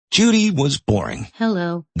Judy was boring.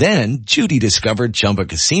 Hello. Then Judy discovered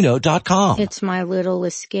ChumbaCasino.com. It's my little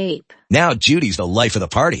escape. Now Judy's the life of the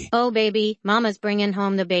party. Oh, baby, mama's bringing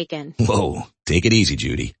home the bacon. Whoa, take it easy,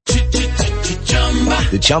 Judy.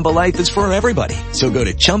 The Chumba life is for everybody. So go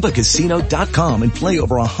to ChumbaCasino.com and play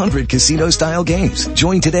over 100 casino-style games.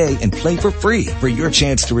 Join today and play for free for your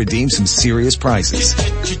chance to redeem some serious prizes.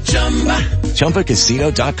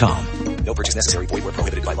 ChumbaCasino.com. No purchase necessary. Void where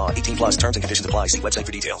prohibited by law. 18 plus terms and conditions apply. See website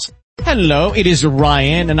for details. Hello, it is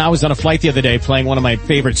Ryan, and I was on a flight the other day playing one of my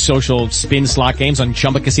favorite social spin slot games on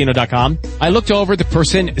ChumbaCasino.com. I looked over at the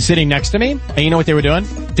person sitting next to me, and you know what they were doing?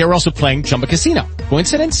 They were also playing Chumba Casino.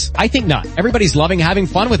 Coincidence? I think not. Everybody's loving having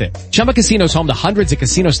fun with it. Chumba Casino is home to hundreds of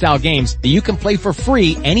casino-style games that you can play for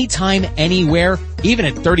free anytime, anywhere, even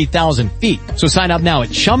at 30,000 feet. So sign up now at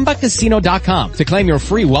ChumbaCasino.com to claim your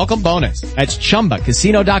free welcome bonus. That's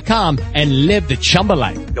ChumbaCasino.com and live the Chumba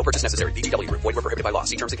life. No purchase necessary. VGW. Void where prohibited by law.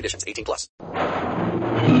 See terms and conditions. 18 plus.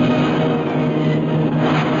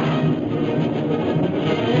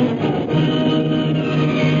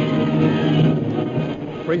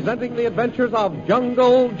 Presenting the adventures of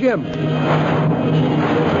Jungle Jim.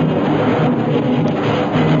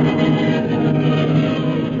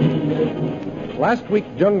 Last week,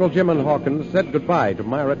 Jungle Jim and Hawkins said goodbye to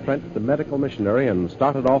Myra Trent, the medical missionary, and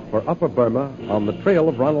started off for Upper Burma on the trail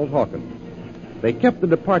of Ronald Hawkins. They kept the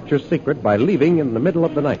departure secret by leaving in the middle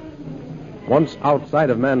of the night. Once outside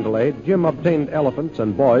of Mandalay, Jim obtained elephants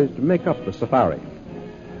and boys to make up the safari.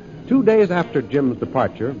 2 days after Jim's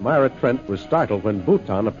departure, Myra Trent was startled when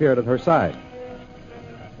Bhutan appeared at her side.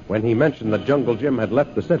 When he mentioned that Jungle Jim had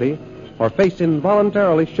left the city, her face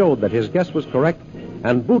involuntarily showed that his guess was correct,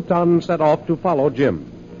 and Bhutan set off to follow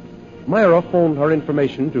Jim. Myra phoned her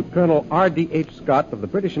information to Colonel R.D.H. Scott of the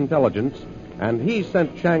British Intelligence, and he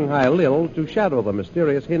sent Shanghai Lil to shadow the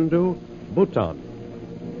mysterious Hindu, Bhutan.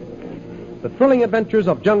 The thrilling adventures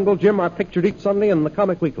of Jungle Jim are pictured each Sunday in the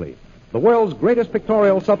Comic Weekly, the world's greatest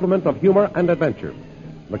pictorial supplement of humor and adventure.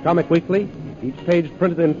 The Comic Weekly, each page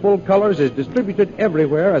printed in full colors, is distributed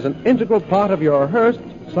everywhere as an integral part of your Hearst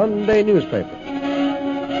Sunday newspaper.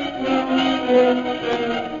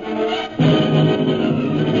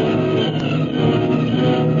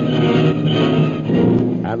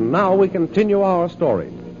 And now we continue our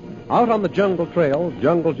story. Out on the jungle trail,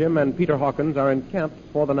 Jungle Jim and Peter Hawkins are encamped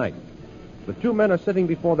for the night. The two men are sitting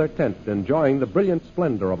before their tent, enjoying the brilliant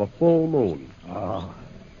splendor of a full moon. Oh,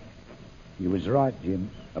 you was right, Jim.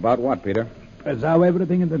 About what, Peter? As how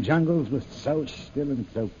everything in the jungles was so still and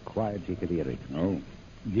so quiet you could hear it. Oh.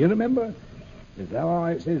 Do you remember? As how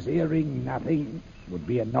I says hearing nothing would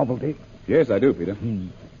be a novelty. Yes, I do, Peter.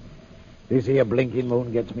 This here blinking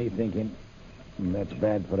moon gets me thinking. That's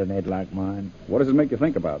bad for an head like mine. What does it make you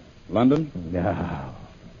think about? London? No.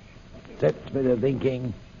 Sets me to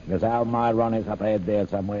thinking as how my Ronnie's up ahead there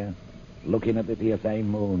somewhere, looking at this here same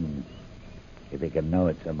moon. If he can know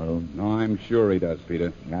it's a moon. No, I'm sure he does,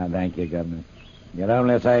 Peter. Ah, thank you, Governor. You're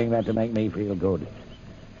only saying that to make me feel good.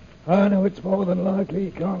 I know it's more than likely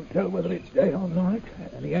he can't tell whether it's day or night,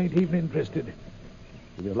 and he ain't even interested.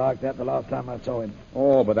 He was like that the last time I saw him.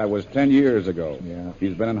 Oh, but that was 10 years ago. Yeah.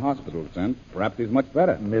 He's been in hospital since. Perhaps he's much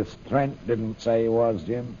better. Miss Trent didn't say he was,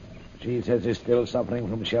 Jim. She says he's still suffering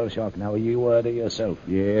from shell shock. Now, you heard her yourself.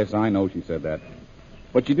 Yes, I know she said that.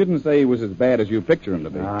 But she didn't say he was as bad as you picture him to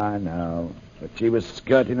be. I know. But she was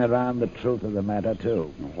skirting around the truth of the matter,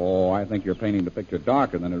 too. Oh, I think you're painting the picture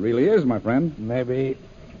darker than it really is, my friend. Maybe.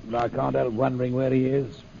 But I can't help wondering where he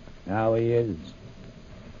is, how he is,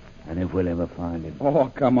 and if we'll ever find him.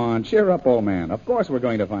 Oh, come on. Cheer up, old man. Of course we're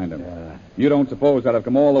going to find him. You don't suppose that I've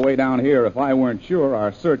come all the way down here if I weren't sure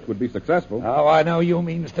our search would be successful? Oh, I know you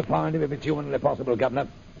means to find him if it's humanly possible, Governor.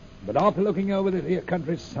 But after looking over this here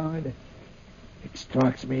countryside, it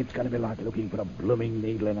strikes me it's going to be like looking for a blooming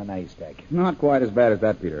needle in an haystack. Not quite as bad as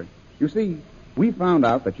that, Peter. You see, we found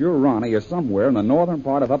out that your Ronnie is somewhere in the northern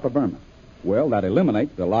part of Upper Burma. Well, that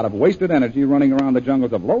eliminates a lot of wasted energy running around the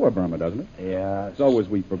jungles of Lower Burma, doesn't it? Yeah. So as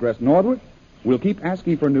we progress northward, we'll keep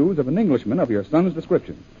asking for news of an Englishman of your son's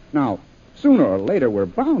description. Now, sooner or later, we're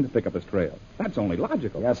bound to pick up his trail. That's only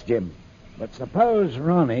logical. Yes, Jim. But suppose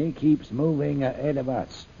Ronnie keeps moving ahead of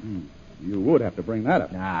us. You would have to bring that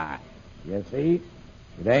up. Nah. You see,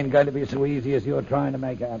 it ain't going to be so easy as you're trying to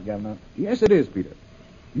make out, Governor. Yes, it is, Peter.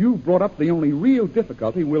 You've brought up the only real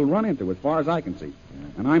difficulty we'll run into as far as I can see.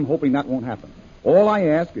 And I'm hoping that won't happen. All I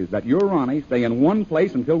ask is that your Ronnie stay in one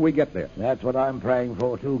place until we get there. That's what I'm praying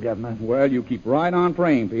for, too, Governor. Well, you keep right on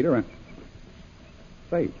praying, Peter, and...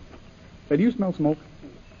 Say, do you smell smoke?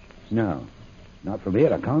 No. Not from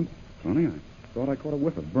here, I can't. Funny, Thought I caught a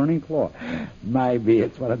whiff of burning cloth. Maybe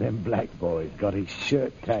it's one of them black boys got his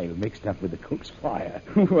shirt tail mixed up with the cook's fire.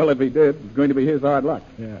 Well, if he did, it's going to be his hard luck.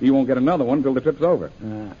 Yeah. He won't get another one until the trip's over.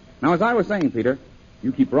 Now, as I was saying, Peter,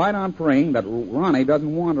 you keep right on praying that Ronnie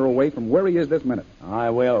doesn't wander away from where he is this minute.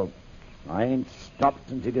 I will. I ain't stopped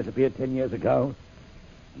since he disappeared 10 years ago.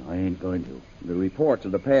 And I ain't going to. The reports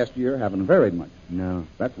of the past year haven't varied much. No.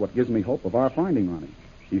 That's what gives me hope of our finding Ronnie.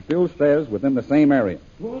 He still stays within the same area.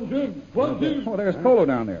 One, Jim. Oh, there's Colo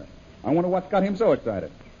down there. I wonder what's got him so excited.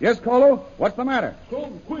 Yes, Colo? What's the matter?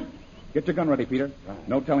 Come, quick. Get your gun ready, Peter.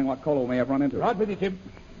 No telling what Colo may have run into. Right with you, Tim.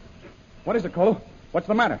 What is it, Colo? What's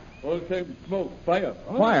the matter? All same smoke, fire.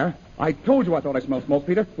 Fire? I told you I thought I smelled smoke,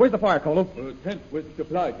 Peter. Where's the fire, Colo? Tent with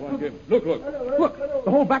supplies, one Jim. Look. Look, the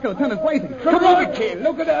whole back of the tent is blazing. Come on, kid.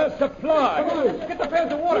 Look at our supply. Get the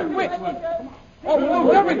pails of water, quick. Oh,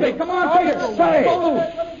 look, everything. Come on, Peter. Say,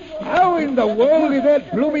 how in the world did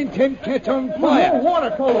that blooming tent catch on fire? More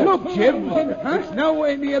water, Colo. Look, Jim. It's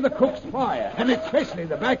nowhere near the cook's fire, and especially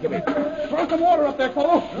the back of it. Throw some water up there,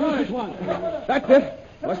 Colo. Right one. That's it.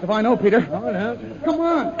 Best if I know, Peter. Oh, no. Come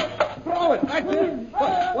on. Throw it. That's it.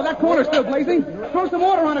 Well, that corner's still blazing. Throw some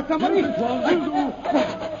water on it, somebody.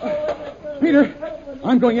 Peter,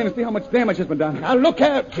 I'm going in to see how much damage has been done. Now, look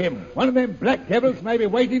out, Jim. One of them black devils may be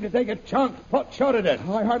waiting to take a chance pot shot at us.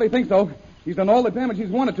 Oh, I hardly think so. He's done all the damage he's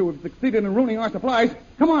wanted to. Have succeeded in ruining our supplies.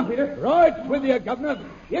 Come on, Peter. Right with you, Governor.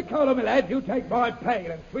 You call him, lad. You take my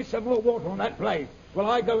pail and swish some more water on that blaze.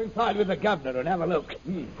 While I go inside with the Governor and have a look.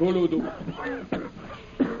 Colo do.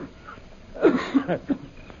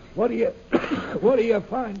 What do you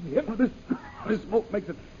find, Jim? This smoke makes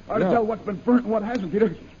it hard to tell what's been burnt and what hasn't,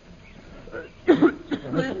 Peter.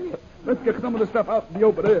 Let's get some of the stuff out in the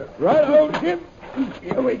open air. Right on, Jim.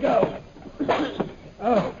 Here we go.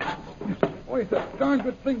 Oh. Boy, it's a darn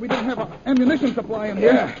good thing we didn't have an ammunition supply in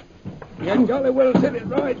here. You jolly well said it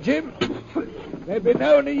right, Jim. There'd be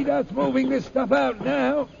no need us moving this stuff out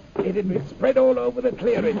now. It'd be spread all over the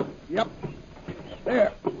clearing. Yep.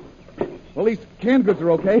 There. Well, these canned goods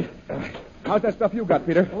are okay. How's that stuff you got,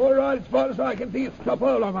 Peter? All right, as far as I can see, it's top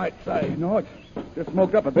all, I might say. No, it's just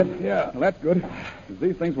smoked up a bit. Yeah. Well, that's good. 'Cause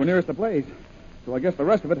these things were nearest the blaze. So I guess the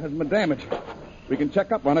rest of it hasn't been damaged. We can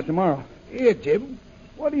check up on it tomorrow. Here, Jim.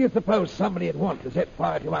 What do you suppose somebody would want to set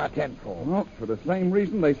fire to our tent for? Well, for the same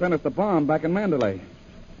reason they sent us the bomb back in Mandalay.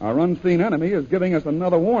 Our unseen enemy is giving us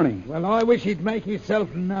another warning. Well, I wish he'd make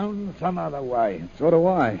himself known some other way. So do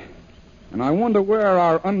I. And I wonder where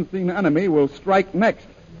our unseen enemy will strike next.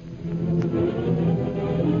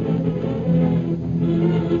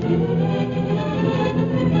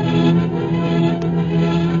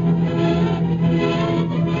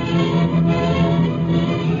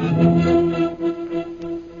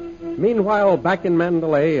 Meanwhile, back in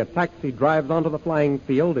Mandalay, a taxi drives onto the flying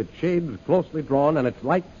field, its shades closely drawn and its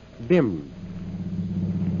lights dimmed.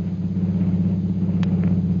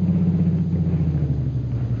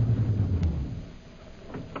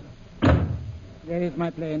 There is my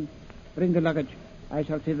plane. Bring the luggage. I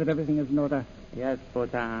shall see that everything is in order. Yes,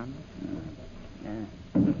 Bhutan.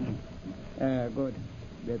 Good.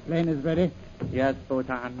 The plane is ready? Yes,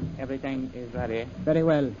 Bhutan. Everything is ready. Very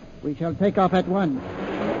well. We shall take off at once.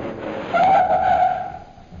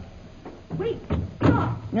 Wait!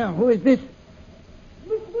 Stop! Now, who is this?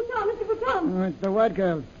 Mr. Bhutan! Oh, it's the white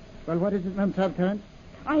girl. Well, what is it, Ma'am Sartan?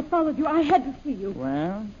 I followed you. I had to see you.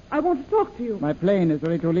 Well, I want to talk to you. my plane is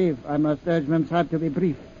ready to leave. I must urge Ma'am Sartan to be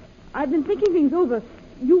brief. I've been thinking things over.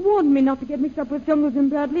 You warned me not to get mixed up with Jungle Jim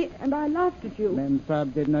Bradley, and I laughed at you. Ma'am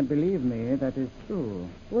Sartan did not believe me. That is true.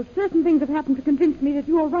 Well, certain things have happened to convince me that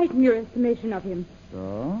you are right in your estimation of him.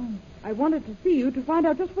 So? I wanted to see you to find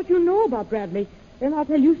out just what you know about Bradley. Then I'll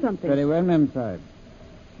tell you something. Very well, Ma'am Sartan.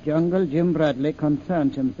 Jungle Jim Bradley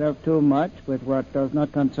concerns himself too much with what does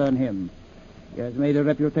not concern him. He has made a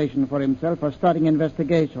reputation for himself for starting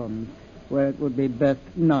investigations where it would be best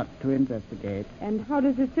not to investigate. And how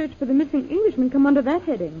does the search for the missing Englishman come under that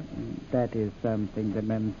heading? That is something that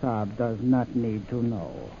Ma'am Sartan does not need to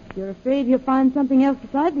know. You're afraid he'll find something else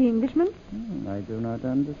besides the Englishman? I do not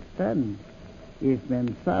understand. If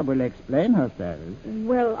Ma'am Sartan will explain herself.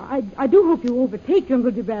 Well, I do hope you overtake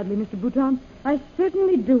Jungle Jim Bradley, Mr. Bhutan. I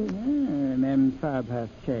certainly do. Ma'am Sartan has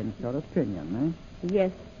changed her opinion,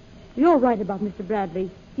 Yes. You're right about Mr. Bradley.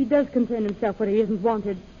 He does concern himself where he isn't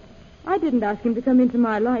wanted. I didn't ask him to come into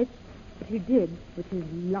my life, but he did, with his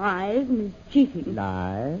lies and his cheating.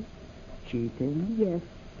 Lies? Cheating? Yes.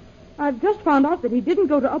 I've just found out that he didn't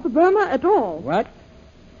go to Upper Burma at all. What?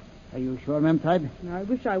 Are you sure, Ma'am Sartan? I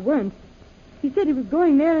wish I weren't. He said he was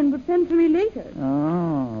going there and would send for me later.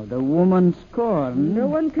 Oh, the woman scorned. No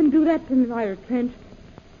one can do that to me, Myra Trent.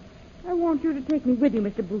 I want you to take me with you,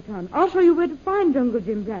 Mr. Bhutan. I'll show you where to find Jungle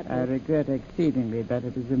Jim Bradley. I regret exceedingly that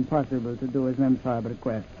it is impossible to do as Mem Sahib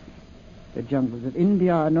requests. The jungles of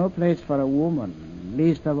India are no place for a woman,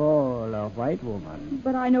 least of all a white woman.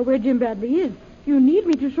 But I know where Jim Bradley is. You need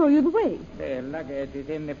me to show you the way. The luggage is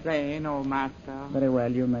in the plane, old master. Very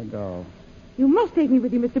well, you may go. You must take me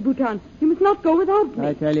with you, Mr. Bhutan. You must not go without me.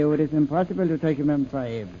 I tell you, it is impossible to take you, Mem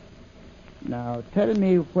Sahib. Now, tell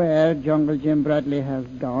me where Jungle Jim Bradley has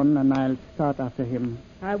gone, and I'll start after him.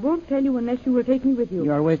 I won't tell you unless you will take me with you.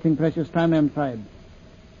 You are wasting precious time, Mem Sahib.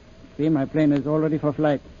 See, my plane is all ready for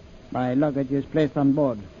flight. My luggage is placed on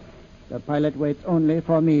board. The pilot waits only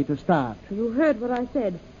for me to start. You heard what I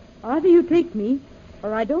said. Either you take me,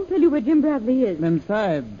 or I don't tell you where Jim Bradley is. Mem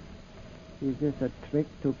Sahib, is this a trick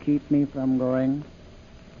to keep me from going?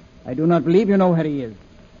 I do not believe you know where he is.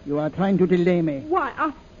 You are trying to delay me. Why,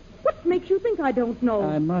 what makes you think I don't know?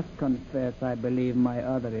 I must confess I believe my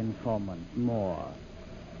other informant more.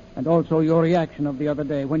 And also your reaction of the other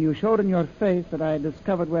day when you showed in your face that I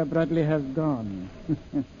discovered where Bradley has gone.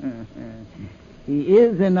 He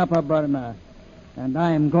is in Upper Burma, and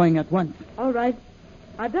I am going at once. All right.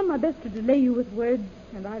 I've done my best to delay you with words,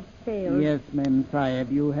 and I've failed. Yes, Mem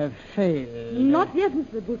Sahib, you have failed. Not yet,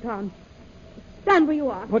 Mr. Bhutan. Stand where you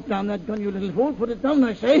are. Put down that gun, you little fool. Put it down,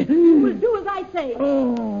 I say. You will do as I say.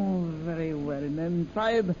 Oh, very well, Mem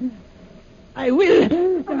Sahib. I will.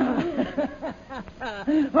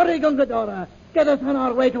 Hurry, Gungadora. Get us on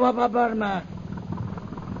our way to Upper Burma.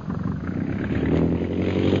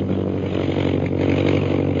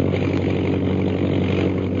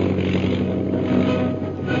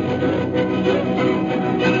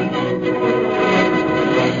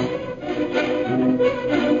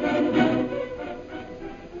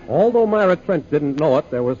 Although Myra Trent didn't know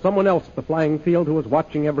it, there was someone else at the flying field who was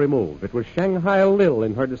watching every move. It was Shanghai Lil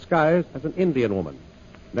in her disguise as an Indian woman.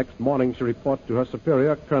 Next morning, she reports to her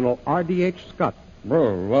superior, Colonel R.D.H. Scott.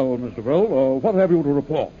 Well, Mr. Brill, what have you to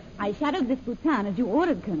report? I shadowed this Bhutan as you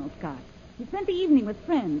ordered, Colonel Scott. He spent the evening with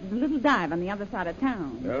friends in a little dive on the other side of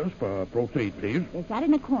town. Yes, proceed, please. They sat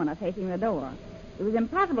in a corner facing the door. It was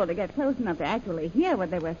impossible to get close enough to actually hear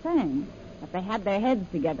what they were saying, but they had their heads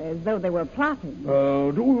together as though they were plotting.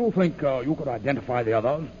 Do you think you could identify the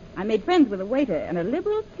others? I made friends with a waiter, and a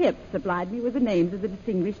liberal tip supplied me with the names of the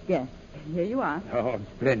distinguished guests. Here you are. Oh,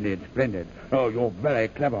 splendid. Oh, you're very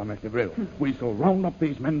clever, Mr. Brill. We shall round up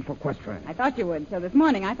these men for questioning. I thought you would, so this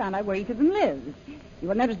morning I found out where each of them lives. You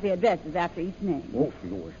will notice the address is after each name. Oh,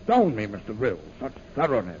 you astound me, Mr. Brill. Such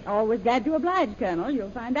thoroughness. Always glad to oblige, Colonel. You'll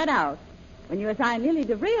find that out. When you assign Lily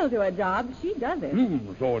DeVril to a job, she does it.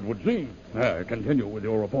 So it would seem. Continue with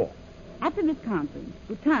your report. After this conference,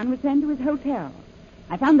 Bhutan returned to his hotel.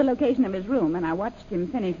 I found the location of his room, and I watched him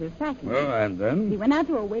finish his packing. And then? He went out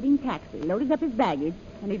to a waiting taxi, loaded up his baggage,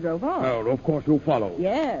 and he drove off. Oh, of course you followed.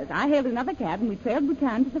 Yes, I hailed another cab, and we trailed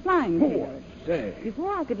Bhutan to the flying field. I say.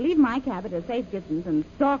 Before I could leave my cab at a safe distance and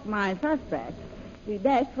stalk my suspect, we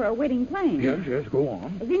dashed for a waiting plane. Yes, go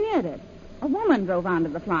on. As he neared it, a woman drove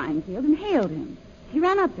onto the flying field and hailed him. She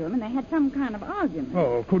ran up to him, and they had some kind of argument.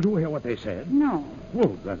 Oh, could you hear what they said? No.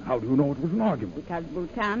 Well, then how do you know it was an argument? Because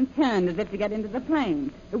Bhutan turned as if to get into the plane.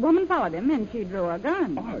 The woman followed him, and she drew a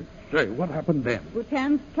gun. I say, what happened then?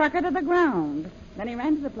 Bhutan struck her to the ground. Then he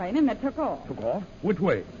ran to the plane, and it took off. Took off? Which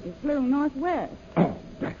way? It flew northwest. Oh,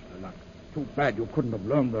 that's the luck. Too bad you couldn't have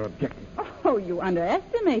learned their objective. Oh, you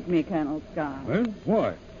underestimate me, Colonel Scott. Eh?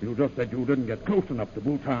 Why? You just said you didn't get close enough to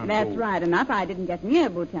Bhutan. That's right enough. I didn't get near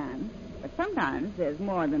Bhutan. But sometimes there's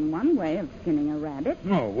more than one way of skinning a rabbit.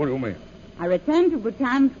 No, what do you mean? I returned to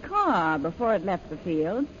Bhutan's car before it left the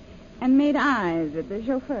field and made eyes at the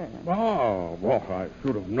chauffeur. Oh, well, I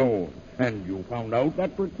should have known. And you found out?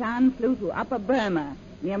 That Bhutan flew to Upper Burma,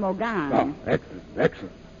 near Mogan. Oh,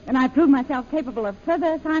 excellent. And I proved myself capable of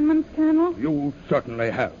further assignments, Colonel? You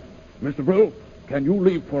certainly have. Mr. Brill, can you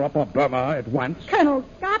leave for Upper Burma at once? Colonel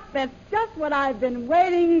Scott, that's just what I've been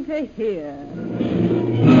waiting to hear.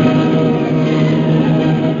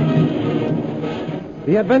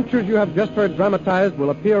 The adventures you have just heard dramatized will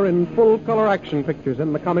appear in full-color action pictures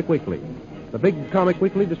in the Comic Weekly, the big Comic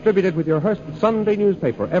Weekly distributed with your Hearst Sunday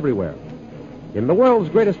newspaper everywhere. In the world's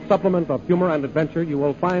greatest supplement of humor and adventure, you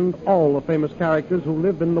will find all the famous characters who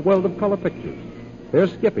live in the world of color pictures.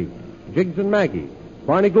 There's Skippy, Jiggs and Maggie,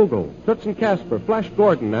 Barney Google, Toots and Casper, Flash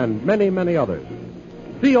Gordon, and many, many others.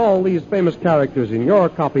 See all these famous characters in your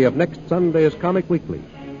copy of next Sunday's Comic Weekly.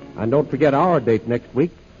 And don't forget our date next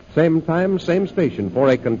week, same time, same station, for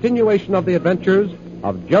a continuation of the adventures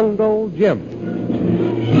of Jungle Jim.